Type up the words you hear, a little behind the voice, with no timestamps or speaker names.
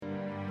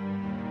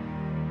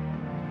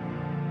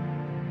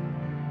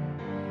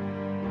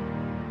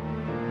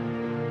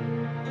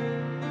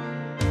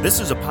This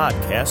is a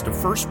podcast of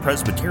First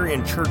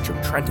Presbyterian Church of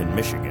Trenton,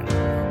 Michigan,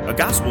 a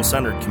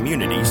gospel-centered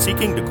community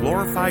seeking to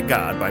glorify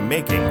God by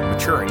making,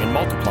 maturing, and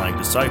multiplying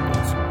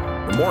disciples.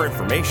 For more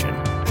information,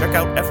 check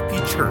out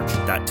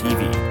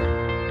fpchurch.tv.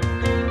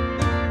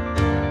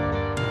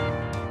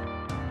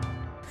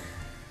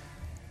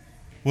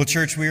 Well,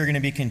 church, we are going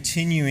to be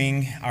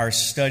continuing our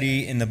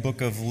study in the book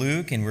of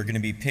Luke, and we're going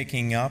to be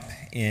picking up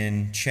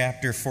in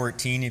chapter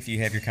 14. If you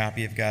have your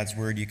copy of God's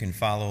Word, you can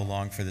follow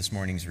along for this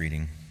morning's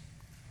reading.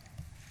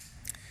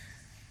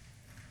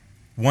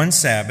 One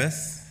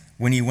Sabbath,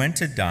 when he went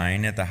to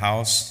dine at the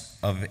house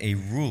of a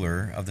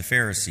ruler of the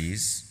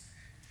Pharisees,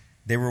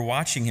 they were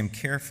watching him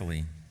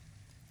carefully.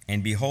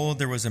 And behold,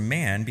 there was a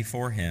man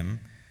before him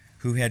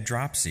who had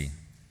dropsy.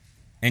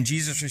 And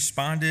Jesus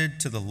responded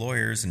to the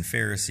lawyers and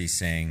Pharisees,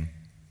 saying,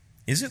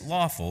 "Is it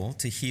lawful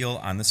to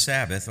heal on the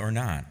Sabbath or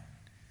not?"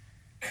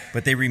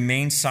 But they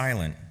remained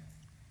silent.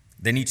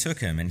 Then he took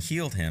him and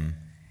healed him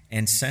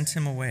and sent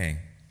him away.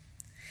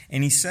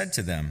 And he said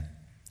to them,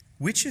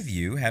 "Which of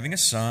you, having a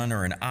son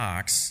or an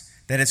ox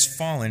that has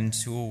fallen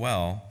into a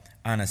well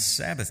on a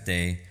Sabbath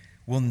day,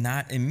 will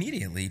not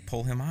immediately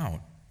pull him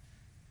out?"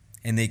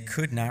 And they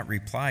could not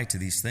reply to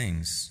these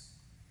things.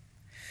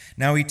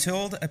 Now he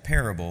told a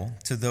parable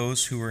to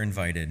those who were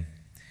invited,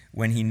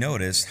 when he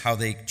noticed how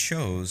they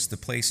chose the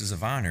places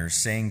of honor,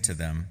 saying to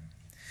them,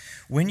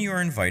 "When you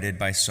are invited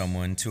by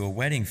someone to a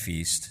wedding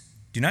feast,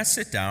 do not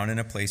sit down in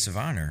a place of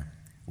honor,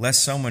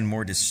 lest someone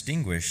more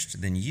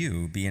distinguished than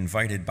you be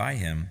invited by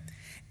him,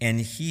 and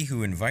he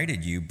who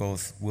invited you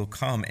both will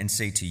come and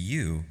say to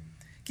you,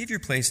 'Give your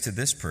place to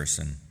this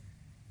person,'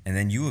 and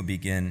then you will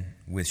begin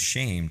with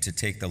shame to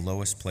take the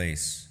lowest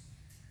place.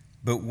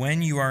 But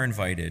when you are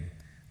invited,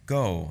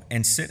 go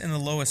and sit in the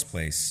lowest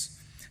place,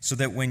 so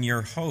that when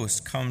your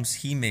host comes,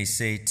 he may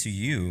say to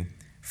you,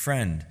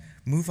 'Friend,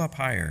 move up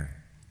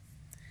higher.'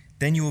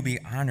 Then you will be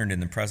honored in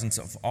the presence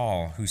of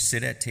all who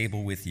sit at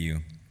table with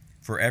you.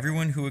 For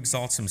everyone who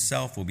exalts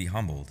himself will be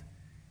humbled,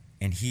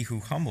 and he who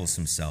humbles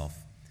himself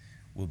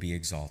will be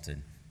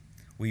exalted."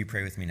 Will you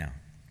pray with me now?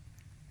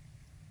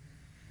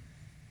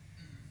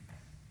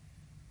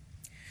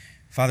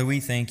 Father, we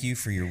thank you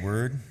for your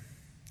word.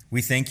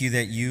 We thank you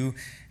that you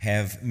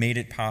have made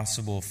it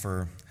possible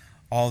for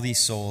all these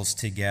souls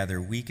to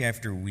gather week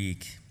after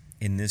week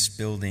in this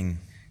building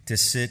to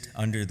sit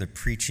under the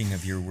preaching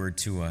of your word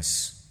to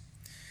us.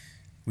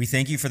 We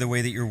thank you for the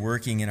way that you're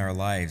working in our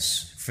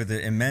lives, for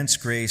the immense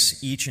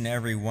grace each and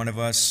every one of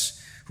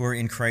us who are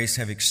in Christ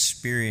have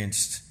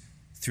experienced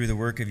through the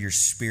work of your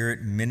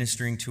Spirit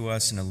ministering to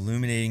us and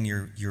illuminating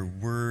your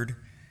word,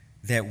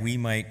 that we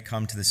might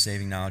come to the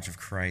saving knowledge of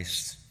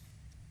Christ.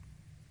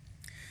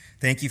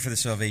 Thank you for the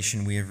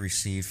salvation we have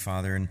received,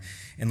 Father. And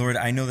Lord,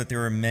 I know that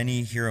there are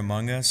many here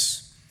among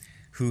us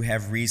who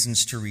have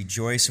reasons to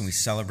rejoice, and we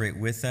celebrate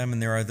with them. And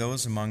there are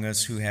those among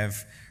us who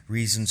have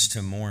reasons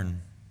to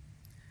mourn.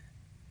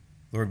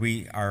 Lord,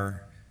 we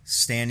are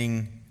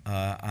standing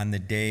on the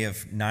day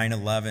of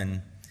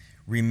 9/11,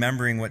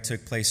 remembering what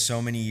took place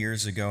so many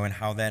years ago and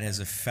how that has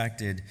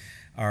affected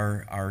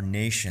our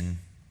nation.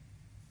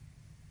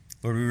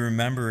 Lord, we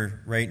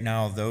remember right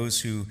now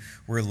those who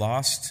were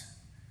lost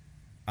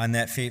on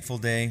that fateful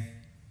day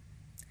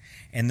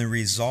and the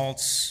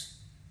results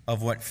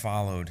of what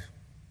followed.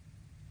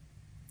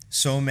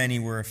 So many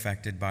were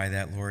affected by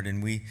that, Lord,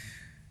 and we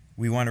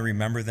want to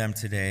remember them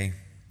today,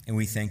 and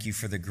we thank you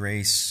for the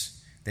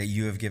grace that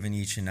you have given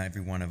each and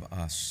every one of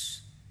us.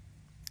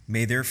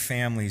 May their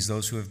families,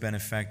 those who have been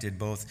affected,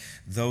 both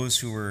those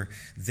who were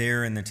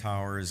there in the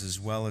towers as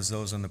well as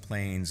those on the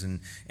planes, and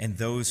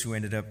those who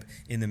ended up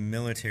in the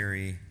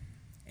military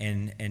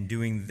and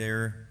doing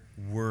their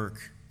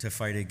work to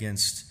fight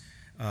against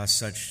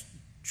such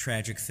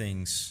tragic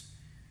things.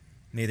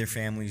 May their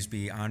families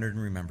be honored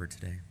and remembered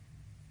today.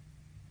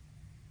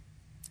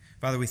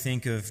 Father, we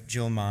think of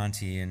Jill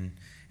Monty and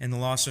the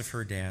loss of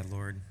her dad,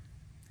 Lord.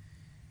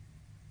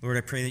 Lord,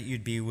 I pray that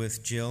you'd be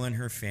with Jill and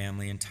her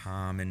family and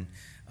Tom, and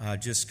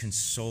just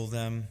console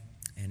them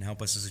and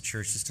help us as a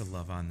church just to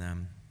love on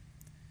them.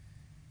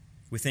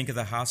 We think of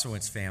the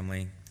Hasowitz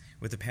family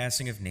with the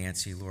passing of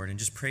Nancy, Lord, and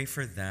just pray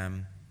for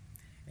them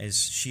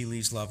as she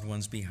leaves loved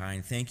ones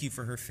behind. Thank you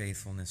for her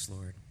faithfulness,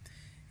 Lord.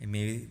 And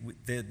may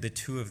the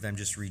two of them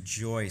just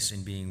rejoice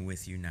in being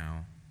with you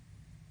now.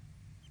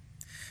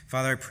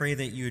 Father, I pray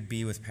that you would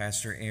be with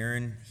Pastor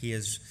Aaron. He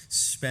has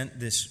spent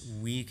this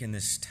week in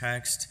this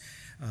text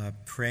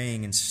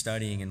praying and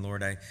studying. And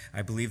Lord,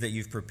 I believe that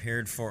you've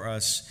prepared for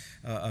us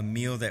a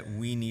meal that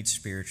we need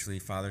spiritually,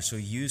 Father. So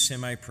use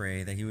him, I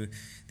pray, that you'd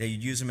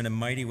use him in a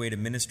mighty way to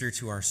minister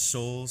to our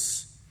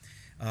souls,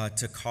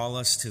 to call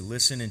us to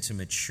listen and to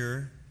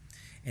mature,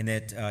 and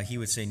that he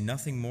would say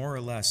nothing more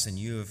or less than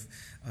you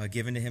have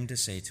given to him to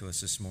say to us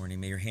this morning.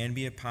 May your hand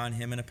be upon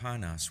him and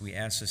upon us. We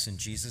ask this in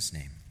Jesus'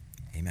 name.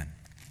 Amen.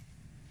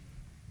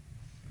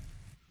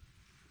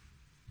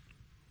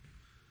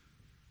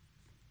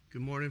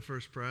 Good morning,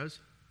 First Pres.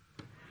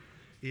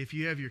 If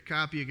you have your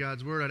copy of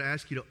God's Word, I'd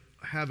ask you to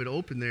have it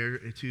open there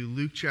to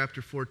Luke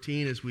chapter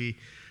 14 as we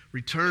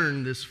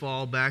return this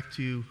fall back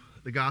to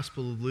the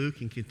Gospel of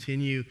Luke and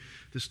continue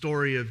the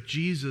story of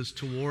Jesus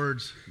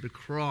towards the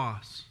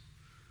cross.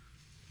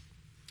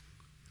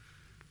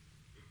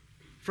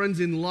 Friends,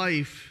 in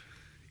life,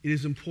 it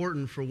is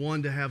important for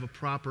one to have a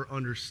proper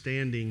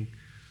understanding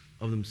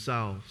of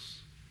themselves.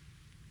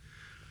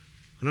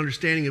 An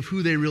understanding of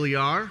who they really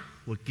are,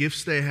 what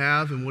gifts they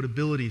have, and what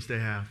abilities they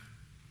have.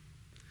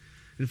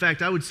 In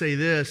fact, I would say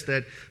this,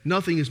 that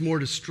nothing is more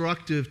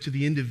destructive to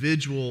the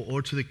individual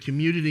or to the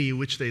community in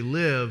which they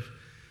live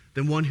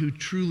than one who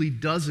truly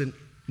doesn't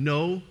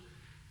know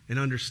and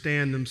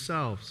understand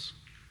themselves.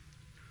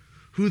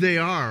 Who they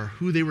are,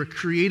 who they were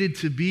created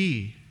to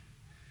be,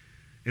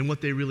 and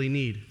what they really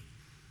need.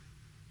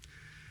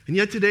 And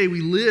yet today we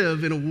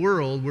live in a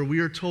world where we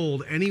are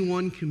told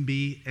anyone can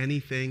be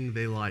anything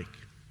they like.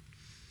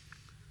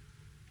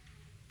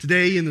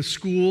 Today in the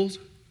schools,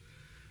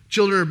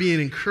 children are being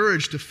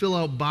encouraged to fill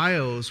out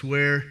bios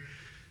where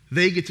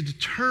they get to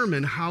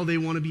determine how they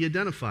want to be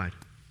identified.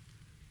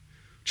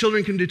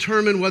 Children can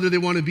determine whether they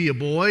want to be a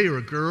boy or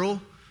a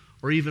girl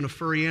or even a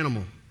furry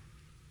animal.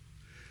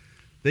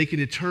 They can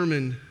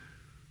determine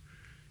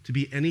to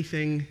be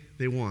anything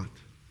they want.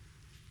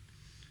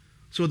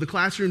 So in the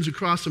classrooms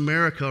across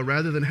America,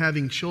 rather than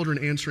having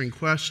children answering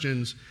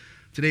questions,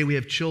 today we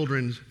have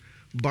children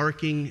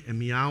barking and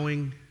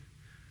meowing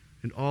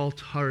and all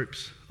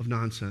types of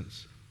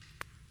nonsense.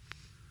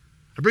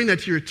 I bring that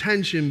to your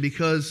attention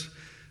because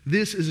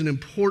this is an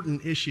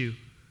important issue.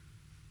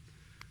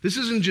 This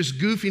isn't just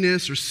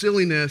goofiness or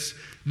silliness.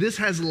 This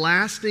has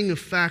lasting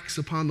effects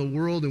upon the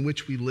world in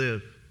which we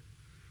live.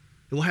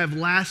 It will have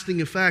lasting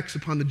effects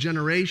upon the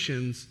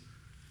generations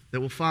that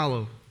will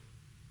follow.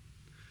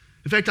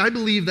 In fact, I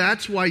believe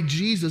that's why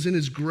Jesus, in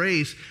his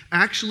grace,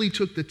 actually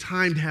took the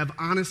time to have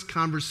honest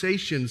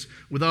conversations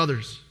with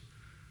others.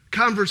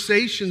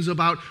 Conversations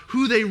about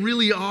who they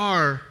really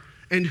are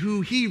and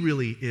who he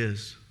really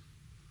is.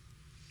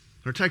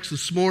 In our text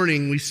this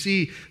morning, we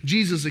see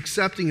Jesus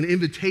accepting an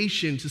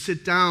invitation to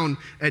sit down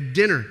at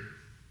dinner.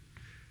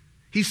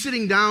 He's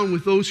sitting down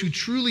with those who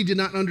truly did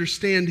not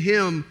understand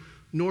him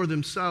nor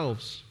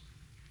themselves.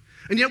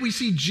 And yet we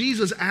see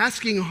Jesus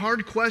asking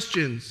hard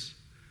questions,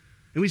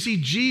 and we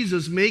see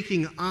Jesus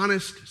making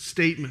honest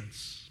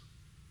statements.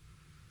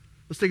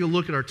 Let's take a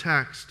look at our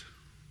text.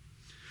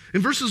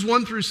 In verses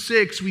 1 through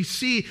 6, we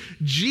see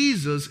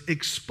Jesus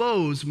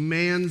expose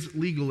man's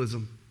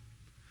legalism.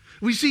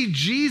 We see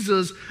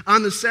Jesus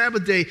on the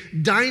Sabbath day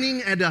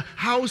dining at a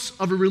house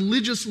of a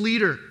religious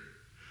leader.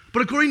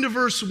 But according to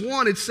verse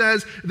 1, it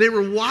says they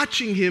were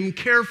watching him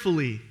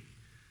carefully.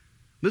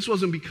 This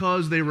wasn't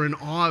because they were in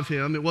awe of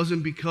him. It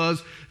wasn't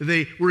because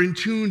they were in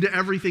tune to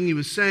everything he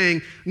was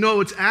saying. No,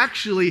 it's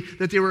actually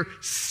that they were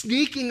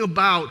sneaking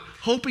about,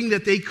 hoping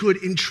that they could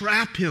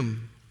entrap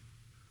him.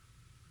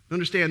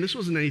 Understand, this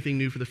wasn't anything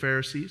new for the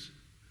Pharisees.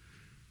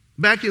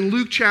 Back in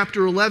Luke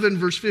chapter 11,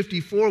 verse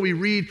 54, we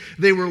read,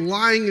 they were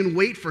lying in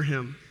wait for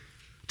him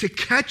to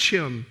catch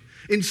him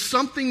in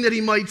something that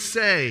he might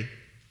say.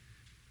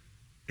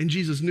 And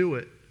Jesus knew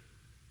it.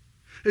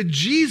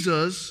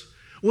 Jesus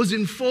was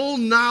in full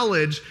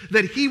knowledge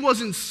that he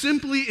wasn't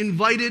simply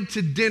invited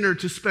to dinner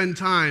to spend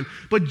time,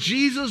 but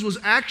Jesus was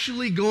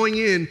actually going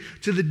in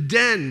to the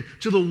den,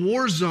 to the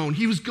war zone.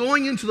 He was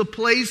going into the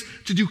place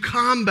to do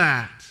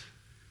combat.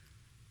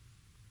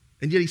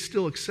 And yet he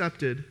still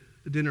accepted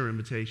the dinner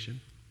invitation.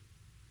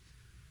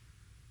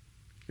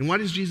 And why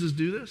does Jesus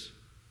do this?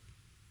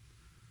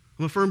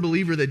 I'm a firm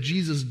believer that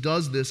Jesus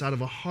does this out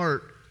of a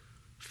heart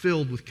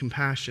filled with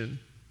compassion.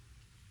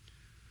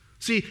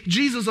 See,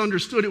 Jesus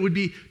understood it would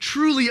be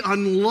truly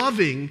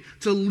unloving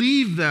to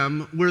leave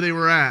them where they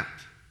were at.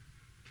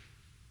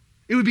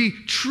 It would be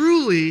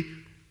truly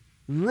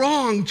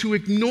wrong to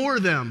ignore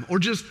them or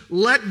just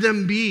let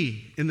them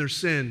be in their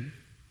sin.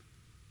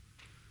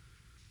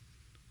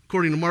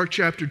 According to Mark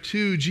chapter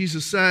 2,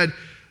 Jesus said,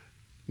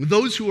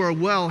 those who are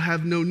well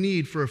have no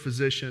need for a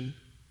physician,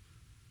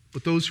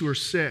 but those who are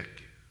sick.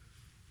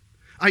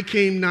 I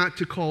came not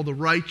to call the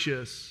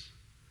righteous,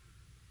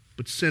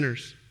 but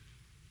sinners.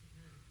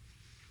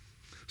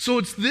 So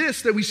it's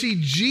this that we see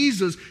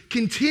Jesus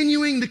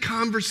continuing the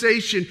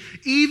conversation,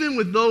 even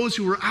with those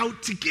who were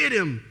out to get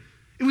him.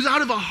 It was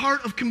out of a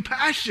heart of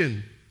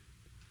compassion.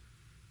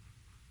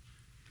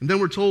 And then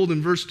we're told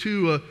in verse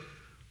 2,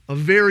 a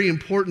very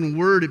important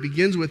word it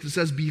begins with. It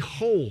says,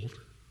 behold.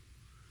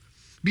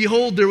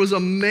 Behold, there was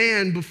a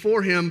man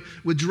before him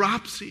with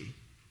dropsy.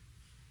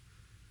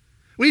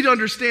 We need to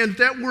understand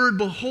that word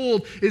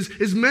behold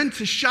is meant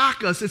to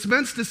shock us. It's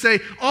meant to say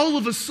all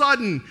of a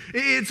sudden.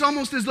 It's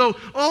almost as though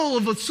all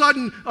of a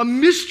sudden a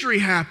mystery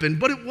happened,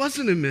 but it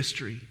wasn't a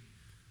mystery.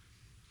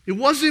 It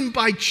wasn't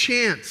by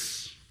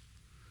chance.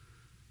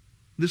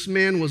 This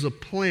man was a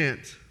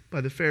plant by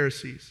the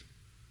Pharisees.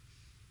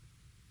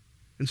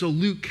 And so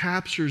Luke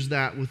captures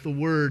that with the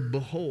word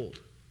behold.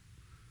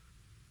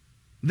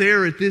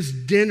 There at this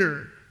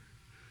dinner,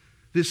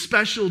 this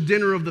special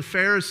dinner of the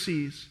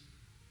Pharisees,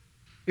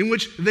 in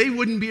which they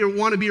wouldn't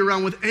want to be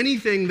around with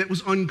anything that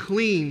was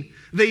unclean,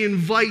 they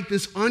invite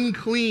this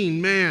unclean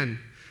man,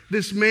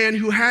 this man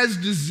who has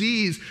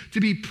disease to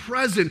be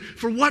present.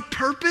 For what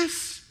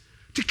purpose?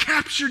 To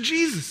capture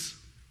Jesus.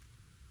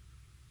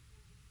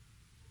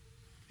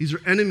 These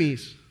are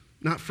enemies,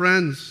 not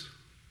friends.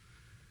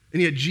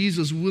 And yet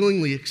Jesus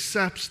willingly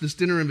accepts this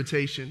dinner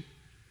invitation.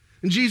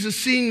 And Jesus,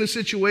 seeing the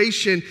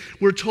situation,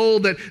 we're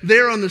told that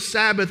there on the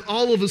Sabbath,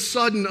 all of a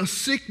sudden, a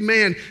sick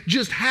man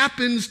just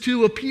happens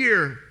to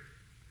appear.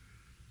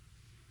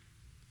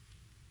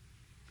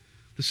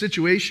 The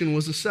situation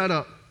was a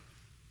setup.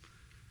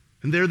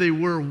 And there they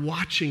were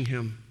watching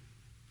him.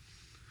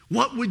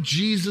 What would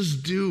Jesus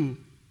do?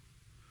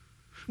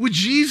 Would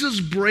Jesus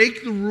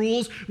break the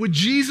rules? Would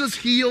Jesus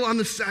heal on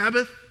the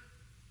Sabbath?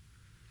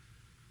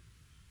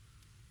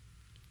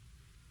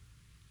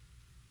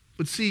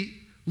 But see,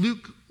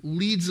 Luke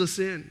leads us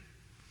in.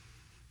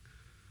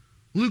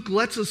 Luke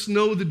lets us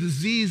know the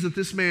disease that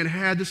this man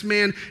had. This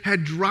man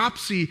had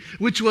dropsy,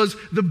 which was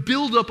the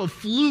buildup of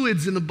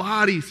fluids in the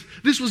bodies.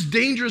 This was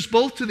dangerous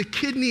both to the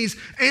kidneys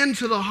and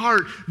to the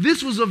heart.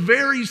 This was a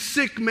very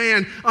sick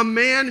man, a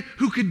man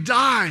who could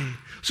die.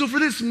 So for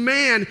this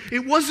man,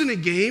 it wasn't a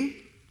game.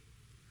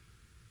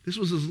 This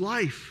was his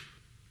life.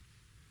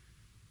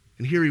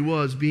 And here he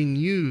was being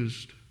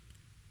used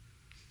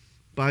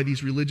by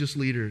these religious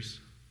leaders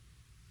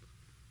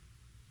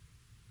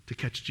to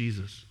catch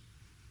Jesus.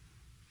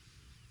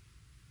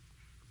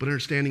 But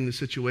understanding the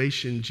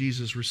situation,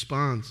 Jesus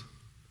responds.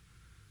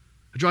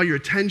 I draw your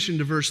attention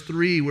to verse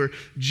 3 where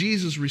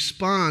Jesus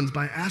responds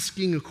by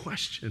asking a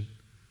question.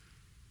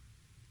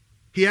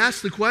 He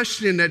asks the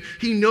question that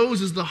he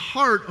knows is the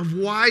heart of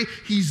why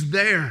he's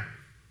there,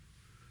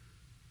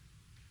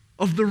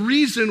 of the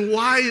reason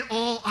why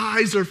all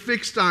eyes are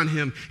fixed on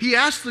him. He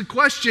asks the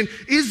question,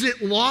 is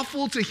it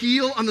lawful to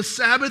heal on the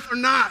Sabbath or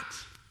not?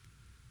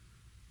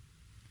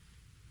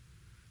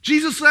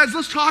 Jesus says,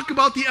 let's talk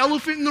about the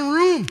elephant in the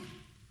room.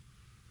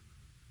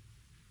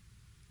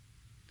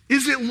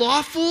 Is it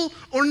lawful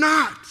or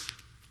not?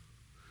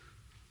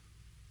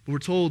 We're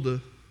told the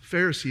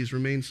Pharisees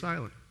remained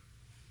silent.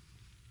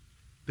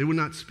 They would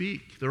not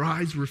speak. Their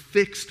eyes were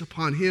fixed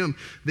upon him.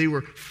 They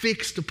were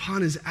fixed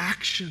upon his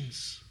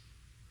actions.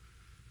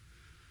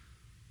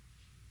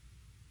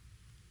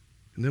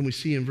 And then we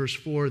see in verse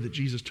 4 that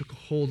Jesus took a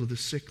hold of the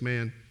sick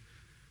man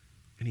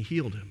and he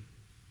healed him.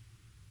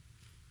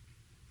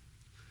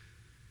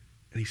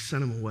 And he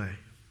sent him away.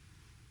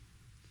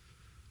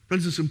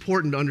 Friends, it's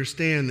important to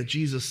understand that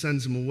Jesus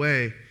sends him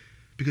away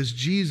because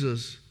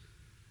Jesus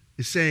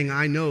is saying,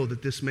 I know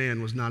that this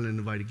man was not an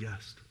invited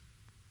guest.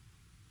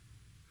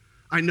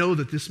 I know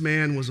that this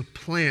man was a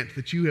plant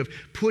that you have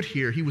put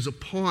here. He was a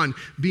pawn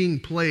being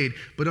played.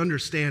 But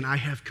understand, I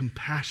have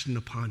compassion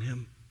upon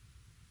him.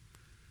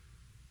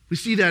 We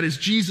see that as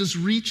Jesus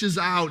reaches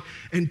out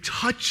and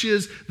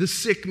touches the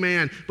sick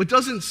man, but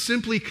doesn't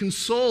simply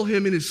console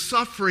him in his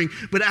suffering,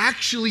 but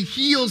actually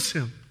heals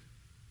him.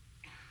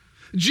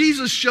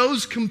 Jesus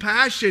shows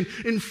compassion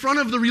in front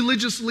of the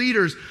religious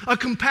leaders, a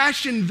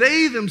compassion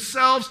they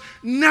themselves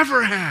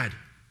never had.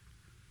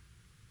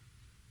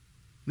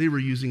 They were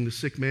using the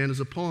sick man as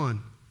a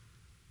pawn.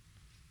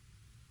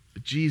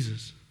 But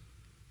Jesus,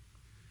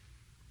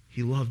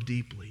 he loved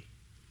deeply.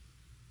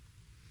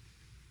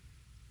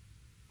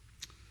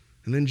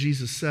 And then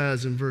Jesus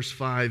says in verse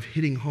 5,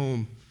 hitting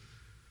home,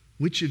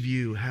 which of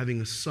you,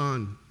 having a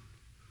son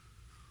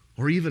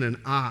or even an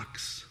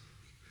ox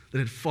that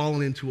had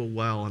fallen into a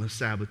well on a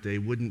Sabbath day,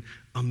 wouldn't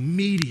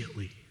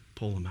immediately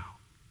pull him out?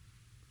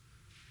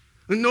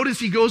 And notice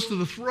he goes to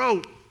the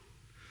throat,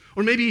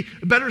 or maybe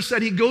better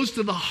said, he goes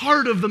to the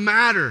heart of the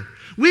matter.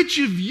 Which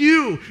of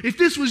you, if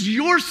this was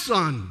your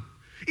son,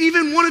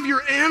 even one of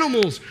your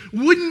animals,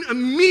 wouldn't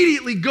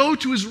immediately go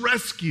to his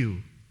rescue?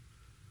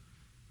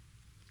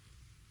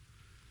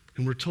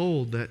 And we're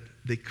told that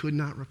they could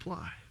not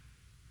reply.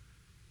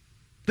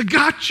 The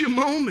gotcha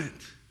moment.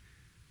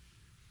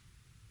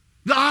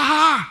 The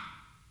aha.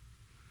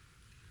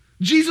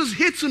 Jesus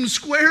hits them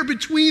square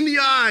between the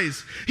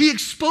eyes. He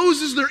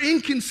exposes their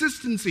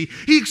inconsistency.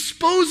 He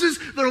exposes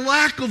their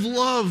lack of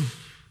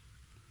love.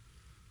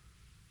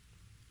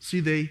 See,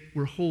 they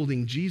were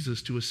holding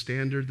Jesus to a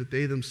standard that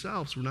they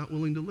themselves were not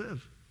willing to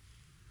live.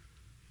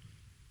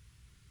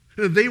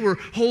 They were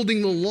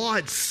holding the law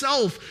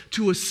itself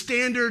to a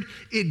standard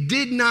it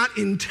did not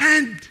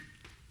intend.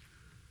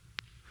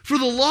 For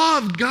the law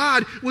of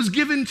God was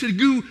given to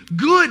do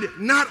good,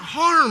 not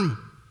harm.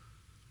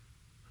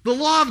 The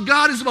law of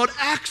God is about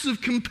acts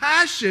of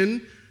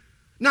compassion,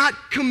 not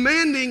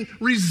commanding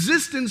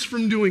resistance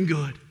from doing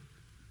good.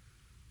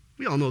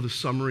 We all know the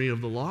summary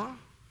of the law.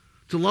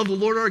 To love the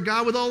Lord our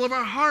God with all of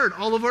our heart,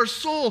 all of our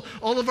soul,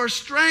 all of our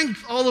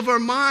strength, all of our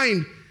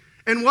mind.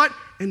 And what?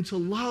 And to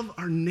love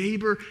our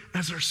neighbor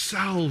as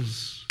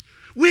ourselves.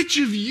 Which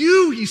of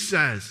you, he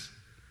says,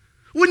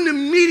 wouldn't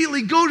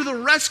immediately go to the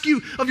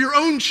rescue of your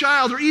own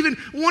child or even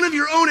one of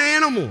your own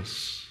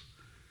animals?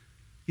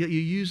 Yet you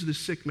use the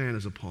sick man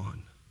as a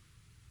pawn.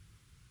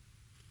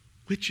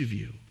 Which of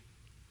you?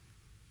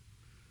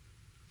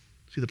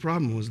 See, the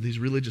problem was these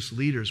religious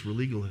leaders were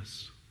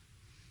legalists.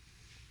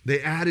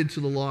 They added to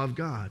the law of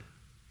God.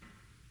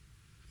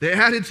 They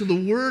added to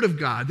the Word of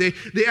God.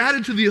 They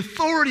added to the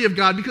authority of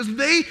God because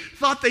they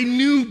thought they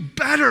knew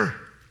better.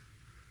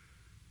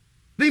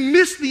 They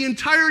missed the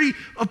entirety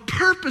of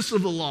purpose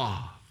of the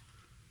law.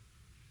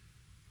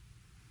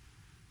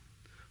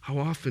 How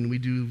often we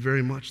do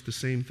very much the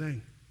same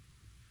thing.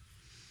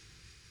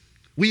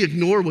 We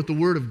ignore what the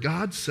Word of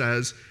God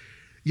says,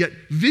 yet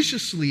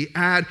viciously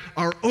add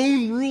our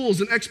own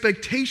rules and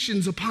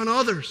expectations upon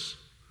others,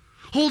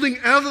 holding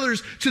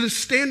others to the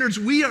standards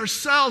we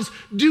ourselves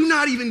do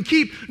not even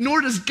keep,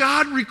 nor does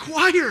God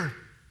require.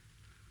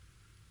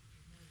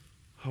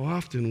 How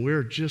often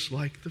we're just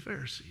like the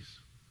Pharisees.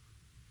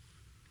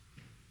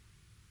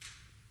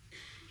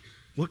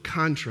 What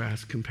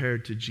contrast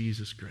compared to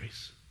Jesus'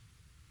 grace?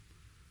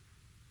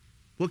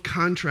 What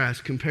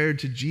contrast compared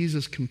to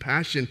Jesus'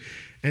 compassion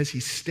as he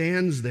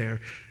stands there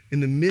in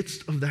the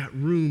midst of that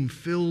room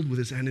filled with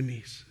his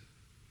enemies?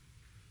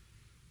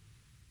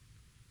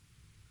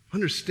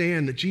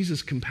 Understand that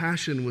Jesus'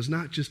 compassion was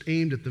not just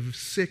aimed at the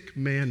sick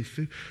man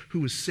who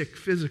was sick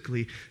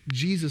physically.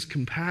 Jesus'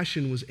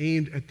 compassion was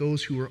aimed at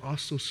those who were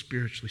also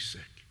spiritually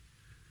sick.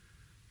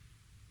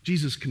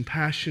 Jesus'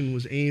 compassion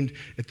was aimed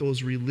at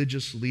those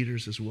religious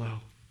leaders as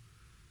well.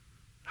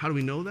 How do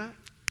we know that?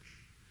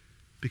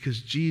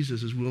 Because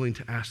Jesus is willing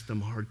to ask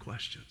them hard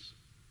questions.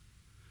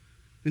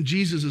 And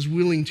Jesus is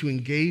willing to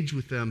engage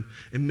with them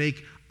and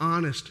make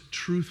honest,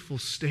 truthful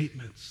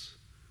statements.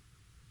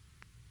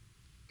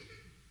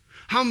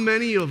 How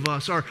many of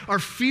us are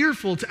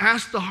fearful to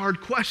ask the hard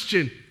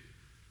question,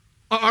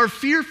 are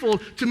fearful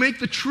to make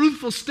the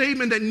truthful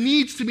statement that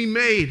needs to be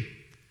made?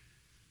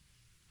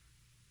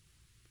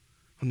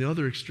 On the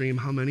other extreme,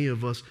 how many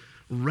of us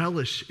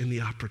relish in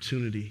the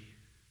opportunity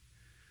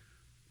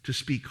to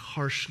speak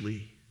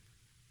harshly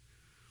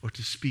or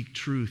to speak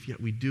truth,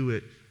 yet we do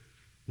it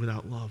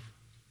without love?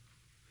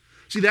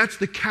 See, that's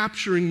the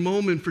capturing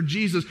moment for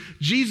Jesus.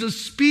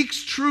 Jesus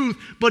speaks truth,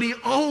 but he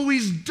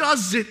always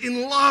does it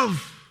in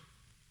love.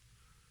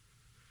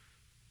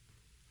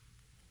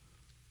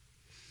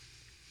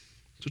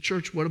 So,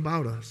 church, what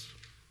about us?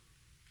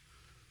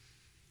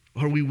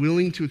 Are we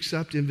willing to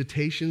accept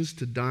invitations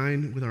to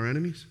dine with our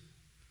enemies?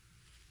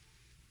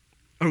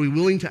 Are we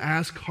willing to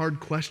ask hard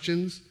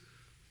questions?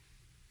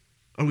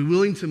 Are we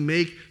willing to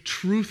make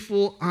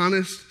truthful,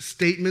 honest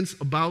statements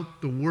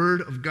about the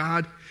Word of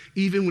God,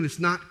 even when it's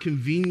not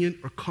convenient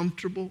or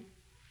comfortable,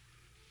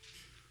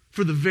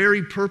 for the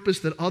very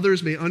purpose that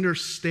others may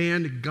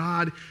understand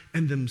God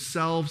and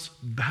themselves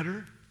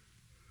better?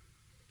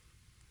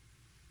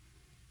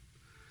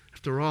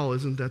 After all,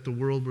 isn't that the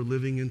world we're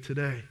living in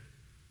today?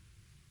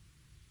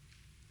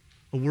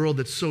 A world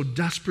that so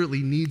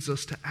desperately needs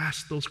us to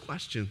ask those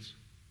questions.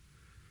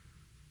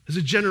 As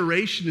a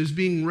generation is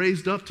being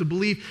raised up to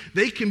believe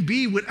they can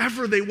be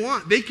whatever they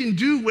want. They can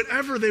do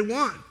whatever they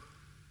want.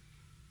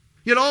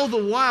 Yet all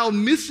the while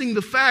missing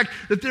the fact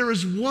that there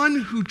is one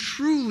who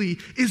truly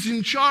is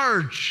in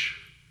charge.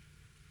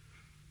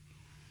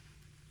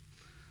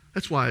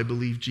 That's why I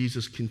believe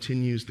Jesus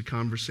continues the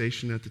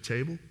conversation at the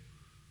table.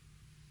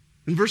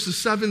 In verses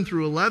 7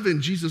 through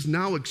 11, Jesus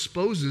now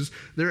exposes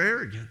their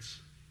arrogance.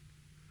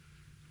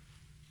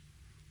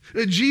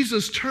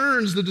 Jesus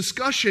turns the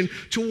discussion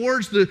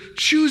towards the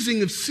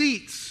choosing of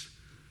seats,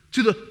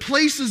 to the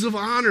places of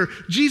honor.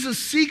 Jesus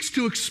seeks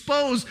to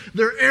expose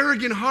their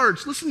arrogant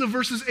hearts. Listen to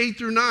verses 8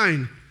 through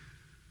 9.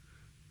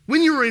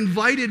 When you are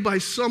invited by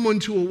someone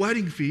to a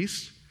wedding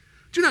feast,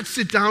 do not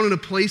sit down in a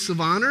place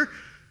of honor,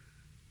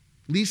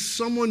 lest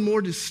someone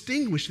more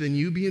distinguished than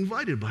you be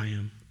invited by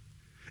him.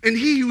 And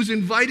he who is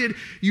invited,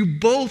 you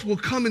both will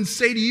come and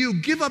say to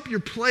you, give up your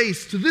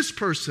place to this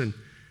person.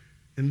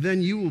 And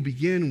then you will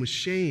begin with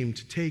shame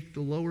to take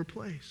the lower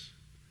place.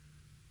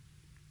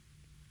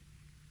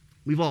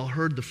 We've all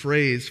heard the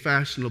phrase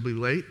fashionably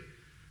late.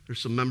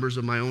 There's some members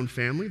of my own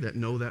family that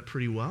know that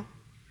pretty well.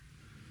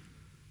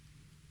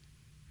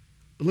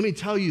 But let me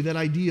tell you, that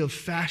idea of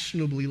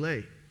fashionably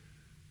late,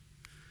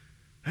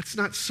 that's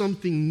not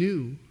something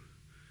new.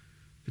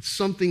 It's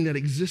something that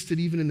existed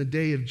even in the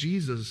day of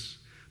Jesus.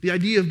 The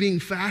idea of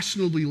being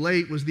fashionably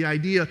late was the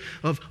idea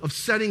of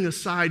setting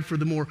aside for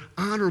the more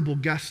honorable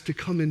guests to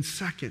come in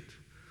second,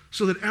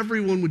 so that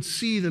everyone would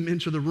see them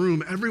enter the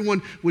room.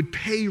 Everyone would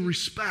pay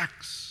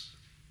respects.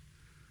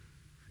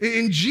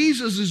 And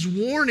Jesus is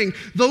warning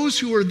those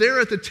who are there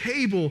at the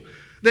table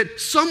that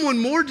someone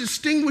more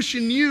distinguished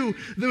than you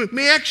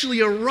may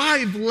actually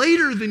arrive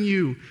later than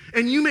you,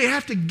 and you may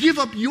have to give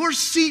up your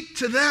seat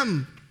to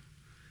them.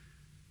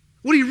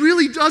 What he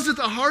really does at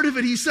the heart of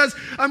it, he says,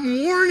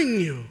 I'm warning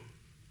you,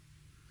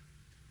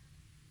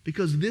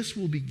 because this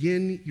will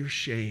begin your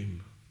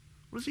shame.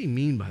 What does he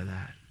mean by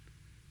that?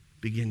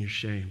 Begin your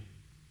shame.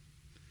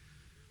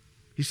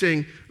 He's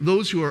saying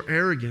those who are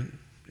arrogant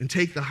and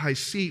take the high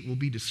seat will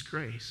be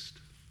disgraced.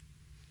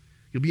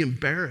 You'll be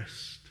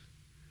embarrassed.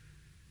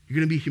 You're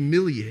going to be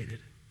humiliated.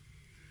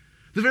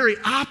 The very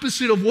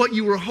opposite of what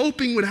you were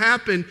hoping would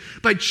happen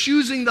by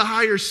choosing the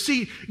higher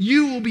seat,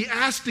 you will be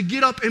asked to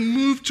get up and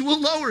move to a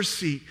lower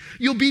seat.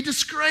 You'll be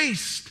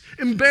disgraced,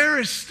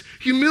 embarrassed,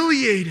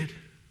 humiliated.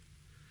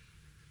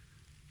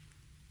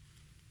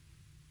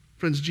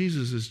 Friends,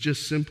 Jesus is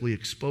just simply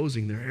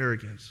exposing their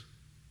arrogance.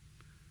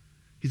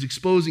 He's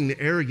exposing the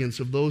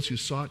arrogance of those who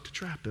sought to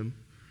trap him,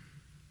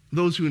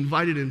 those who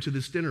invited him to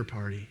this dinner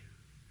party.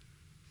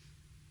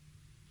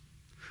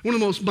 One of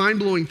the most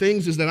mind-blowing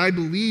things is that I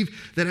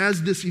believe that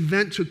as this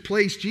event took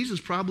place, Jesus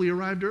probably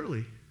arrived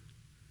early.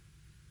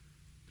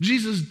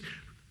 Jesus,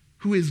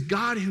 who is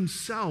God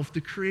himself,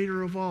 the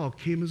creator of all,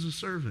 came as a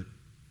servant.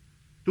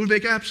 It would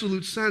make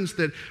absolute sense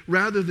that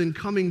rather than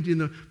coming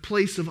in a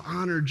place of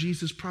honor,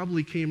 Jesus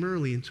probably came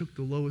early and took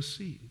the lowest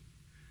seat.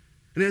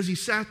 And as he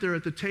sat there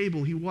at the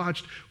table, he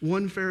watched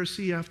one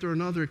Pharisee after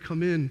another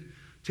come in,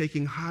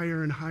 taking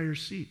higher and higher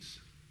seats.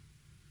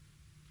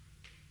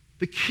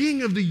 The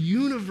King of the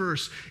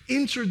universe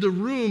entered the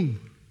room,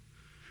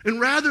 and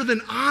rather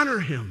than honor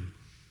him,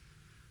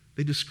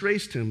 they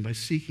disgraced him by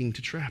seeking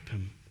to trap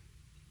him.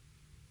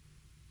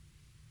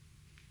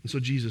 And so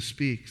Jesus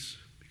speaks,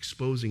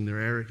 exposing their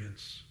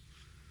arrogance.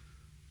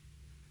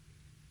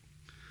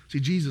 See,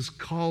 Jesus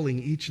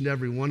calling each and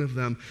every one of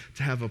them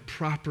to have a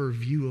proper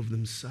view of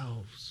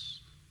themselves.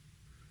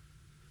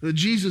 That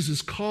Jesus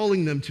is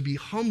calling them to be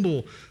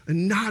humble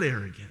and not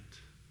arrogant.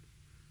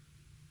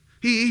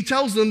 He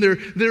tells them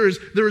there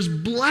is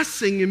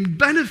blessing and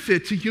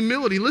benefit to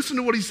humility. Listen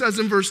to what he says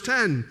in verse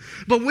 10.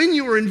 But when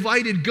you are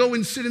invited, go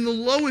and sit in the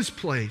lowest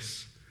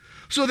place,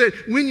 so that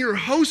when your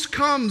host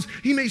comes,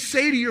 he may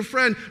say to your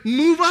friend,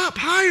 move up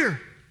higher.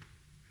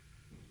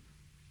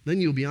 Then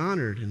you'll be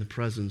honored in the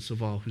presence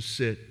of all who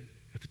sit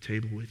at the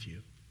table with you.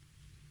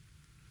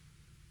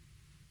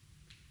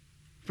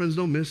 Friends,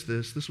 don't miss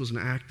this. This was an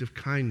act of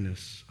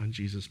kindness on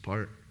Jesus'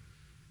 part.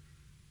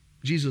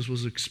 Jesus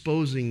was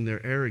exposing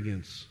their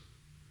arrogance.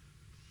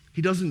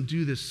 He doesn't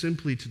do this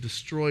simply to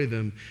destroy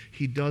them.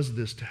 He does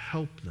this to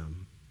help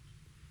them.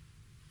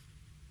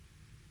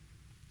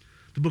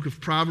 The book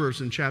of Proverbs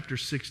in chapter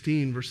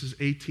 16, verses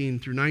 18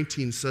 through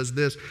 19 says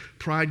this: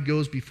 pride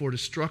goes before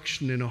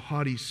destruction and a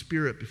haughty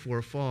spirit before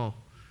a fall.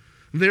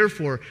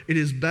 Therefore, it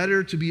is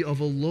better to be of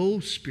a low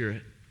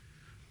spirit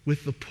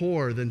with the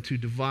poor than to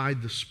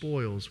divide the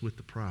spoils with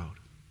the proud.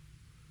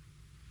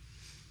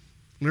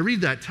 When I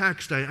read that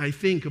text, I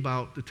think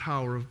about the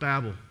Tower of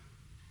Babel.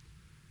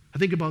 I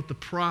think about the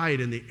pride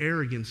and the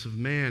arrogance of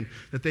man,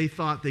 that they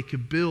thought they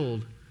could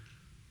build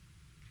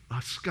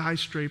a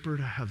skyscraper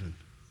to heaven,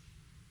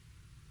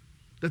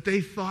 that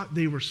they thought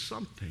they were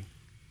something.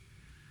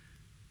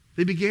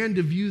 They began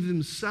to view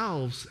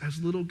themselves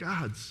as little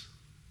gods.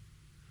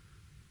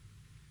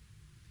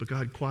 But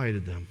God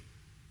quieted them.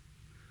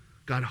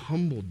 God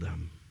humbled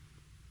them.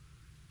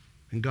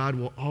 And God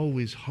will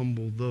always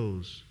humble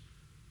those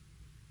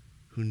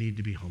who need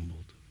to be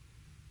humbled.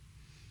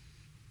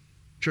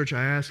 Church,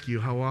 I ask you,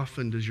 how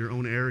often does your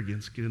own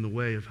arrogance get in the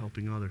way of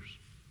helping others?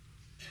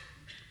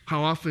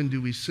 How often do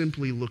we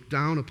simply look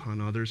down upon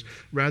others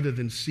rather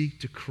than seek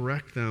to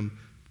correct them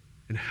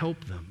and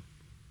help them?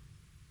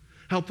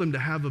 Help them to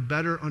have a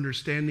better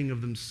understanding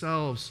of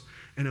themselves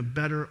and a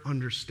better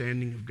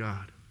understanding of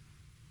God.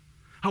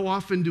 How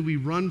often do we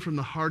run from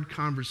the hard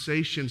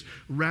conversations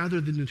rather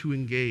than to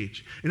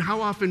engage? And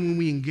how often when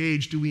we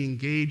engage, do we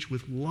engage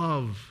with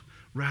love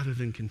rather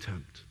than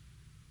contempt?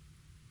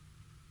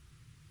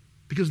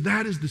 Because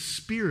that is the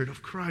Spirit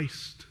of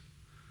Christ.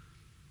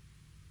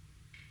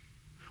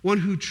 One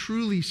who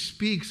truly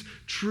speaks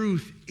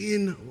truth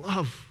in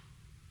love.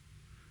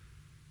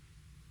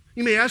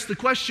 You may ask the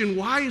question,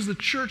 why is the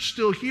church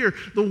still here?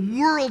 The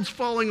world's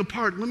falling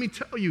apart. Let me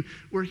tell you,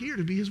 we're here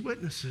to be his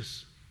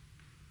witnesses.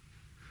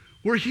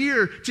 We're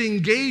here to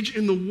engage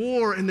in the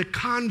war and the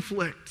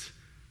conflict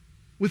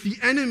with the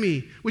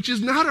enemy, which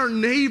is not our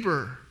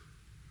neighbor,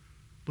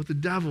 but the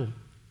devil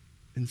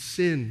and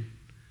sin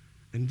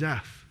and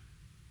death.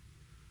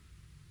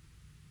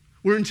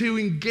 We're to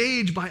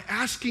engage by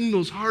asking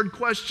those hard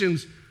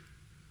questions,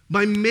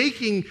 by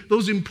making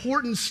those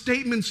important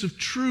statements of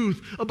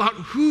truth about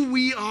who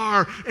we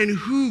are and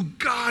who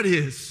God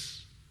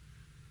is.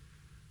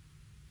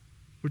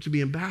 We're to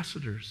be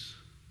ambassadors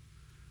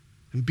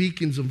and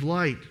beacons of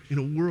light in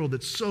a world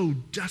that so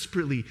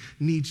desperately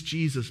needs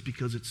Jesus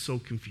because it's so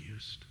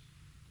confused.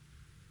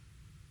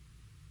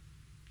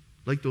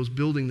 Like those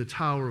building the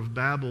Tower of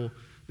Babel,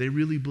 they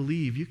really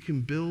believe you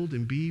can build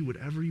and be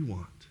whatever you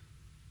want.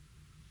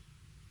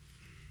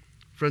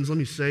 Friends, let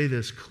me say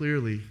this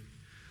clearly.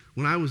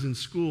 When I was in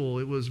school,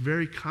 it was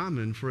very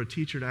common for a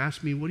teacher to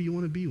ask me, what do you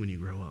want to be when you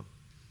grow up?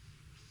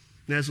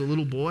 And as a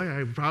little boy,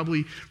 I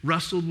probably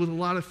wrestled with a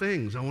lot of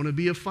things. I want to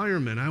be a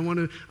fireman. I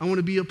want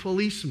to be a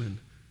policeman.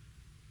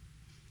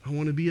 I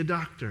want to be a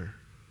doctor.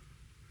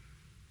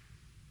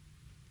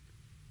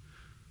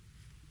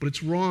 But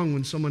it's wrong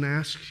when someone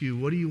asks you,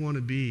 what do you want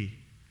to be?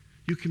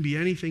 You can be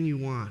anything you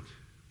want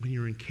when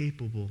you're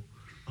incapable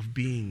of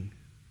being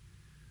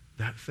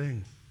that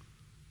thing.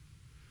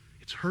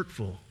 It's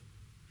hurtful.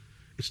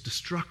 It's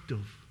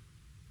destructive.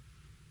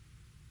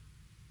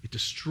 It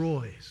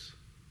destroys.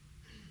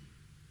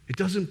 It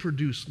doesn't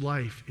produce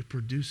life. It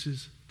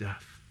produces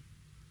death.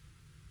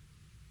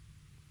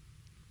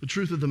 The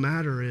truth of the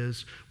matter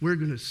is, we're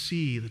going to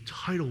see the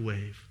tidal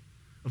wave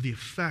of the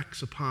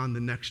effects upon the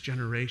next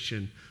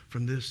generation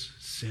from this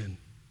sin.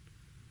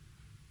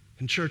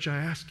 And church, I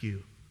ask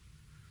you,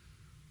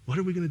 what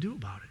are we going to do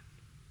about it?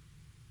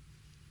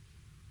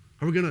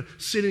 Are we going to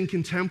sit in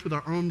contempt with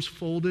our arms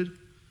folded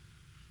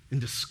in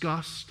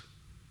disgust?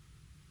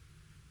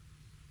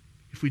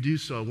 If we do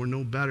so, we're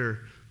no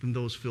better than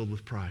those filled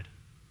with pride.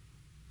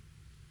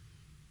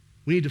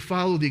 We need to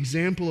follow the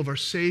example of our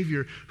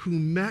Savior who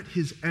met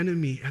his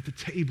enemy at the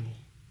table,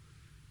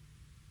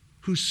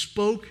 who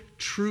spoke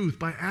truth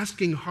by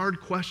asking hard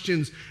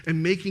questions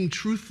and making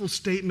truthful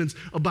statements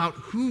about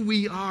who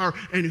we are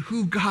and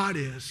who God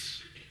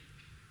is.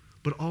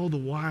 But all the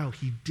while,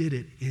 he did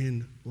it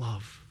in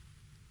love.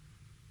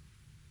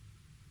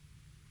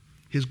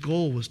 His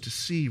goal was to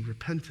see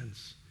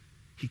repentance.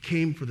 He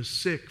came for the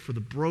sick, for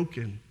the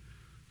broken,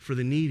 for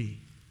the needy.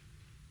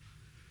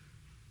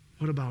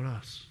 What about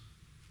us?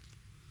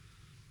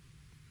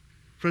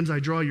 Friends, I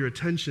draw your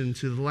attention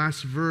to the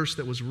last verse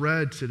that was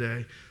read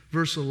today.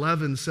 Verse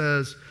 11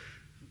 says,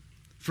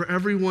 "For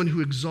everyone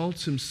who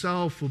exalts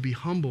himself will be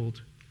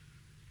humbled,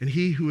 and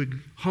he who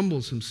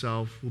humbles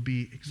himself will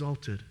be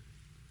exalted."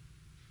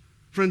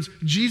 Friends,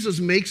 Jesus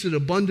makes it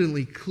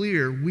abundantly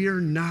clear we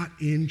are not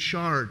in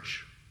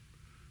charge.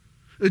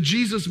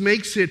 Jesus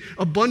makes it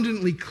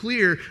abundantly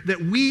clear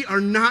that we are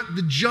not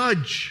the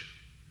judge.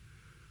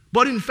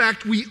 But in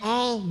fact, we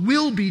all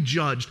will be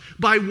judged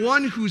by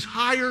one who's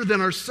higher than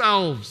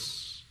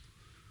ourselves.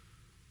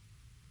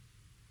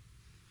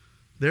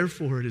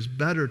 Therefore, it is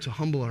better to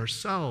humble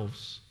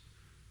ourselves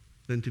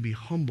than to be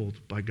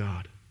humbled by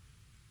God.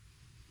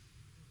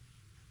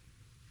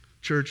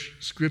 Church,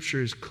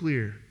 Scripture is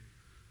clear.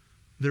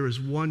 There is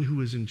one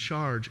who is in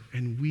charge,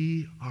 and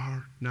we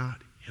are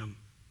not him.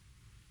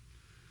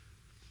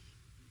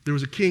 There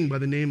was a king by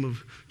the name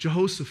of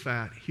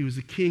Jehoshaphat. He was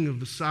the king of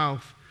the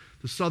south,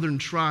 the southern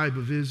tribe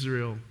of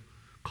Israel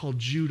called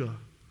Judah.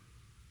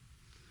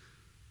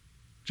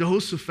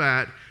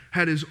 Jehoshaphat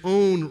had his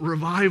own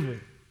revival.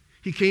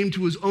 He came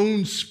to his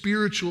own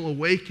spiritual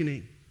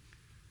awakening.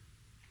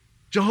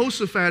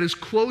 Jehoshaphat is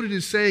quoted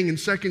as saying in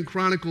 2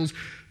 Chronicles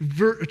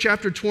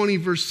chapter 20,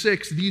 verse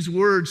 6, these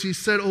words. He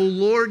said, "O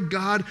Lord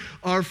God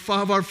of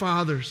our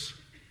fathers,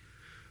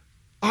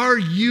 are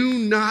you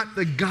not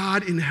the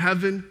God in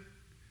heaven?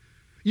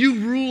 You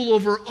rule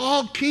over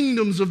all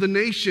kingdoms of the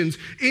nations.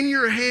 In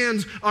your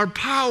hands are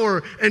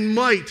power and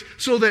might,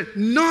 so that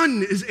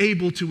none is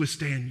able to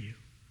withstand you."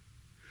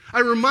 I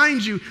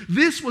remind you,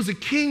 this was a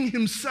king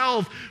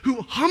himself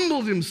who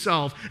humbled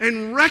himself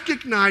and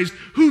recognized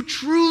who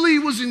truly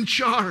was in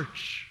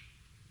charge.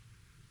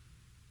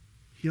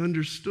 He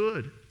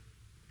understood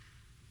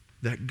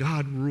that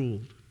God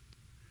ruled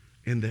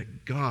and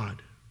that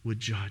God would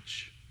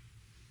judge.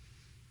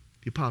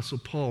 The Apostle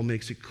Paul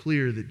makes it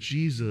clear that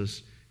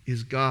Jesus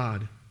is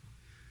God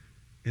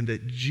and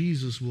that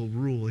Jesus will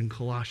rule in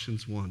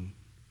Colossians 1.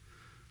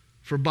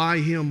 "For by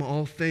him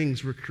all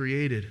things were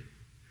created,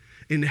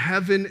 in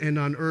heaven and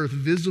on earth,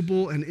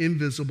 visible and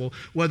invisible,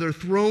 whether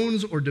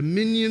thrones or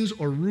dominions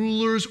or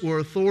rulers or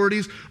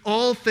authorities,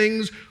 all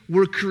things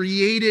were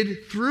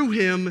created through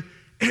him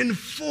and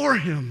for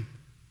him."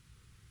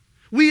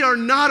 We are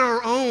not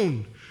our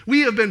own. We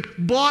have been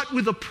bought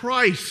with a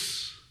price.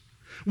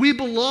 We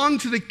belong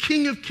to the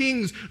King of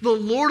Kings, the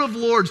Lord of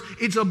Lords.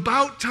 It's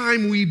about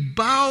time we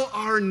bow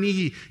our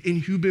knee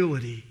in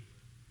humility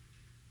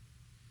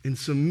and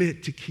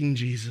submit to King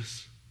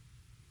Jesus.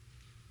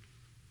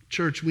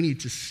 Church, we need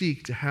to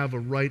seek to have a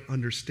right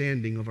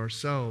understanding of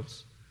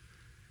ourselves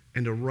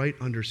and a right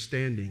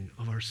understanding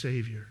of our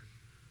Savior.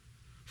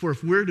 For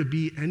if we're to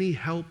be any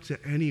help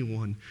to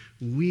anyone,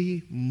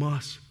 we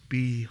must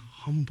be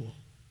humble.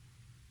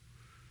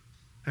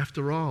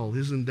 After all,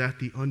 isn't that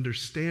the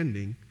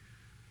understanding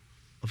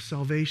of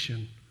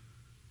salvation?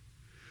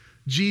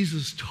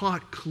 Jesus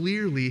taught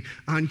clearly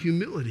on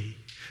humility.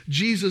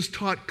 Jesus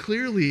taught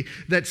clearly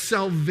that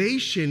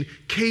salvation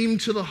came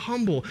to the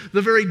humble.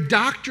 The very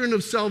doctrine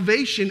of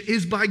salvation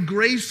is by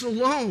grace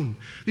alone.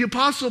 The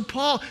Apostle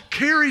Paul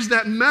carries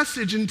that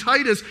message in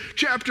Titus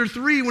chapter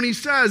 3 when he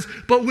says,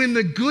 "But when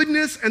the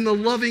goodness and the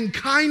loving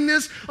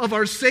kindness of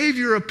our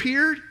Savior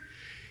appeared,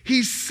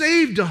 he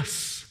saved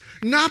us,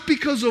 not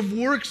because of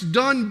works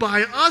done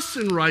by us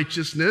in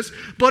righteousness,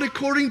 but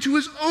according to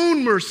his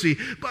own mercy,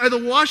 by the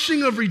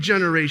washing of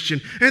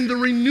regeneration and the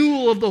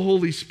renewal of the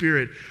Holy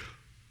Spirit,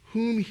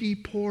 whom he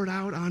poured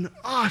out on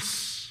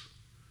us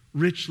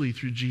richly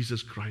through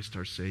Jesus Christ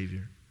our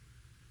Savior."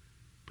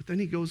 But then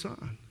he goes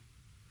on,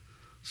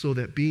 "So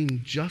that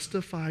being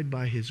justified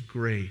by his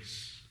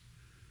grace,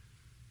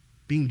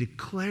 being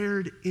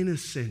declared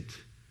innocent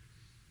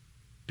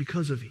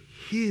because of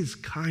his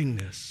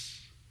kindness,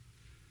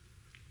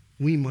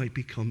 we might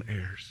become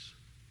heirs."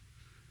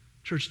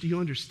 Church, do you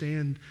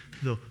understand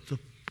the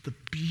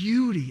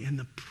beauty and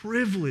the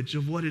privilege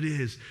of what it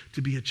is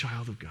to be a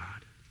child of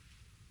God?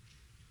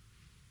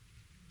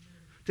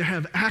 To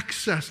have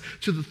access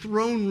to the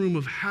throne room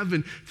of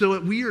heaven so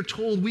that we are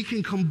told we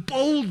can come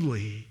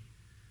boldly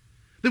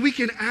That we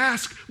can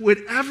ask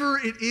whatever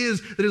it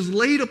is that is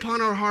laid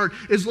upon our heart,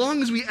 as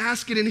long as we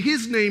ask it in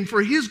His name,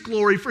 for His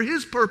glory, for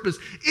His purpose,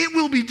 it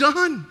will be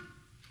done.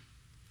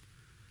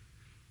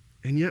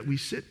 And yet we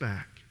sit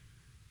back,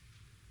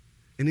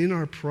 and in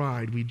our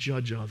pride we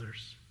judge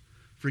others,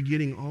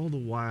 forgetting all the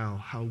while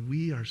how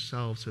we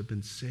ourselves have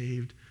been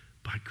saved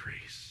by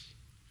grace.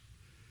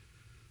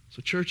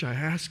 So church, I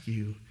ask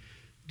you,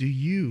 do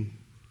you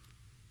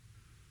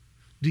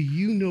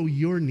know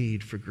your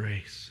need for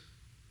grace?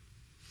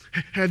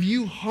 Have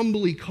you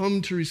humbly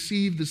come to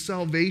receive the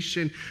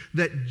salvation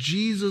that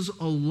Jesus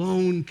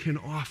alone can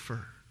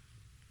offer?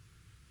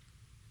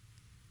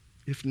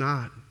 If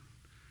not,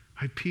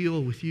 I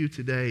appeal with you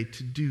today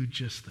to do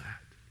just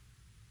that.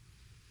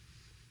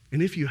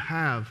 And if you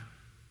have,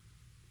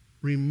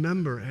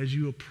 remember as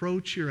you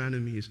approach your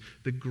enemies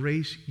the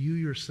grace you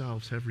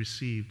yourselves have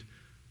received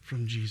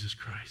from Jesus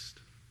Christ.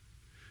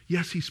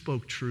 Yes, He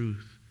spoke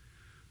truth,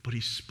 but He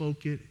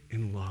spoke it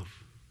in love.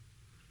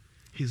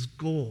 His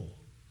goal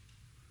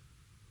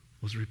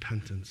was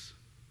repentance.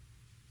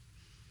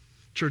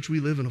 Church, we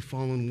live in a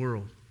fallen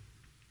world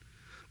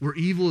where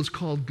evil is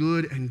called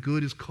good and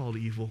good is called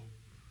evil.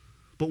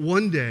 But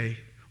one day,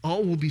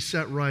 all will be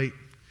set right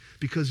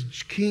because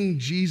King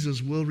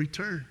Jesus will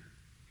return.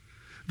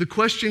 The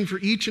question for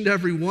each and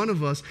every one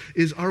of us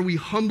is, are we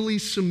humbly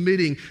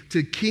submitting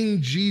to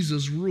King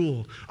Jesus'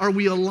 rule? Are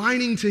we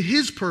aligning to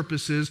His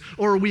purposes,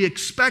 or are we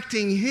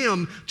expecting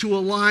Him to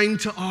align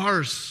to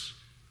ours?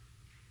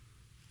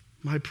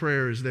 My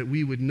prayer is that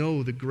we would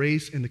know the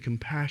grace and the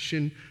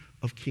compassion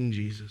of King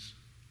Jesus,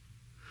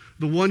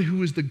 the one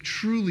who is the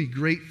truly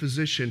great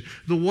physician,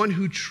 the one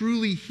who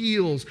truly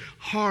heals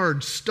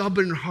hard,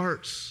 stubborn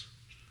hearts.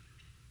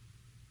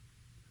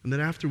 And that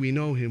after we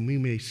know Him, we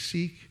may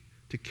seek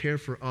to care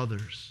for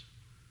others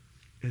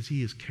as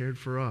He has cared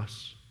for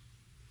us.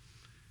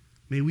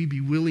 May we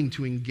be willing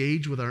to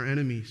engage with our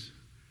enemies.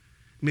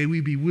 May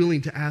we be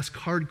willing to ask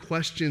hard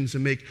questions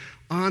and make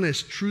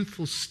honest,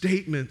 truthful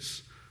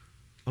statements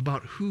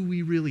about who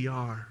we really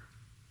are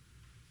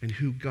and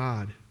who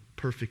God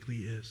perfectly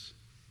is.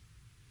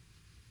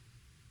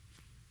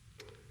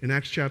 In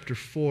Acts chapter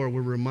 4,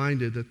 we're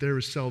reminded that there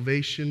is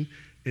salvation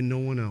in no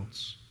one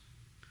else.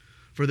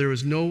 For there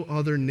is no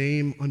other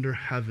name under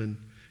heaven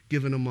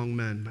given among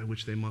men by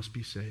which they must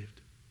be saved.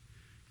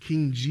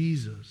 King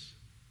Jesus,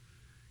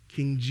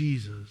 King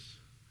Jesus,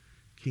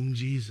 King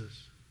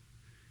Jesus.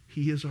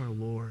 He is our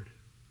Lord.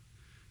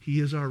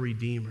 He is our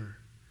Redeemer.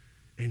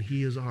 And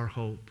He is our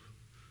hope.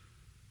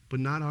 But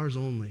not ours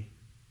only.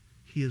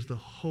 He is the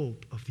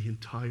hope of the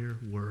entire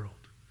world.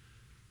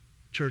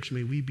 Church,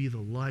 may we be the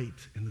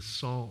light and the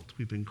salt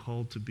we've been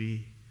called to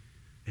be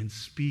and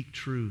speak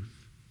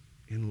truth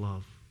in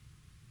love.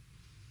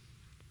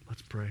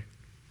 Let's pray.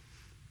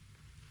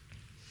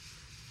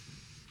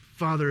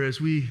 Father,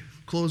 as we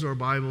close our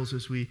Bibles,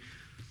 as we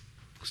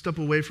step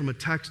away from a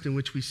text in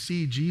which we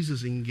see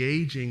Jesus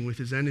engaging with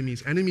His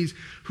enemies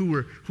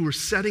who were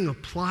setting a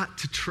plot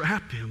to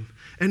trap Him,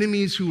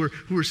 enemies who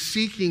were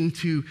seeking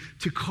to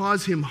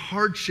cause Him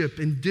hardship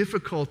and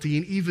difficulty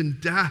and even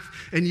death,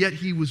 and yet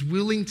He was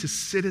willing to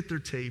sit at their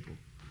table.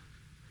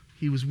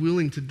 He was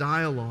willing to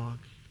dialogue.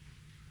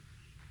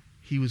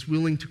 He was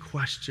willing to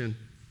question.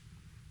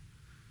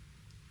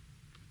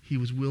 He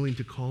was willing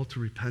to call to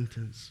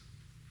repentance.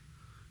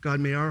 God,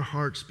 may our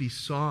hearts be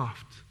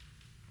soft.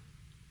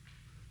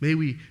 May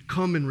we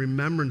come in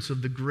remembrance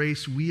of the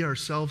grace we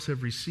ourselves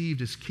have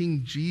received as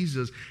King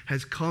Jesus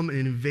has come and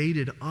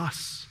invaded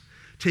us,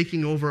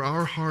 taking over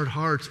our hard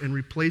hearts and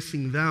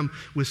replacing them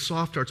with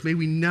soft hearts. May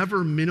we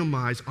never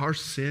minimize our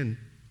sin.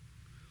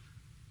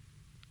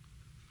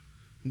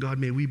 God,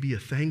 may we be a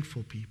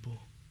thankful people.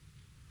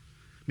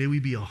 May we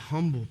be a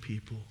humble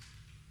people.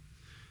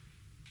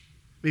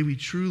 May we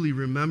truly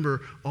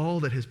remember all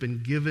that has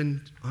been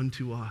given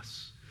unto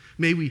us.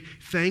 May we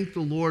thank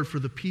the Lord for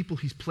the people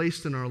He's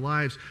placed in our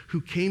lives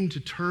who came to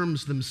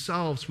terms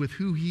themselves with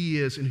who He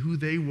is and who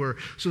they were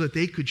so that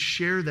they could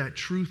share that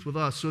truth with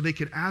us, so they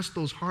could ask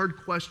those hard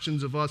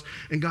questions of us.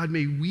 And God,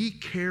 may we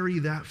carry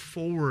that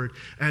forward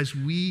as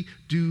we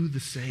do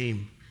the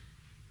same.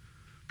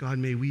 God,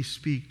 may we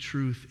speak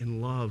truth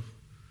in love.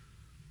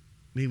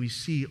 May we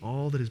see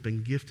all that has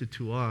been gifted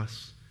to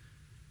us,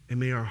 and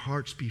may our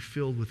hearts be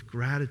filled with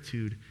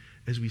gratitude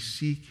as we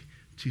seek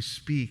to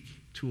speak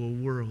to a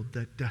world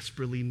that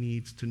desperately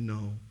needs to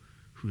know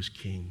who's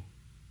King.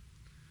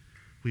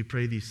 We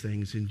pray these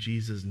things in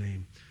Jesus'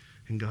 name.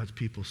 And God's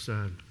people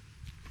said.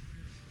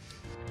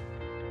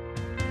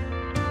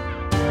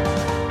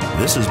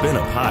 This has been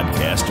a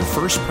podcast of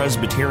First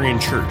Presbyterian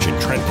Church in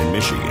Trenton,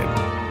 Michigan.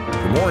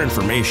 For more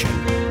information,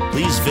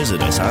 please visit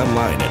us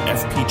online at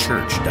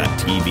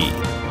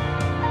fpchurch.tv.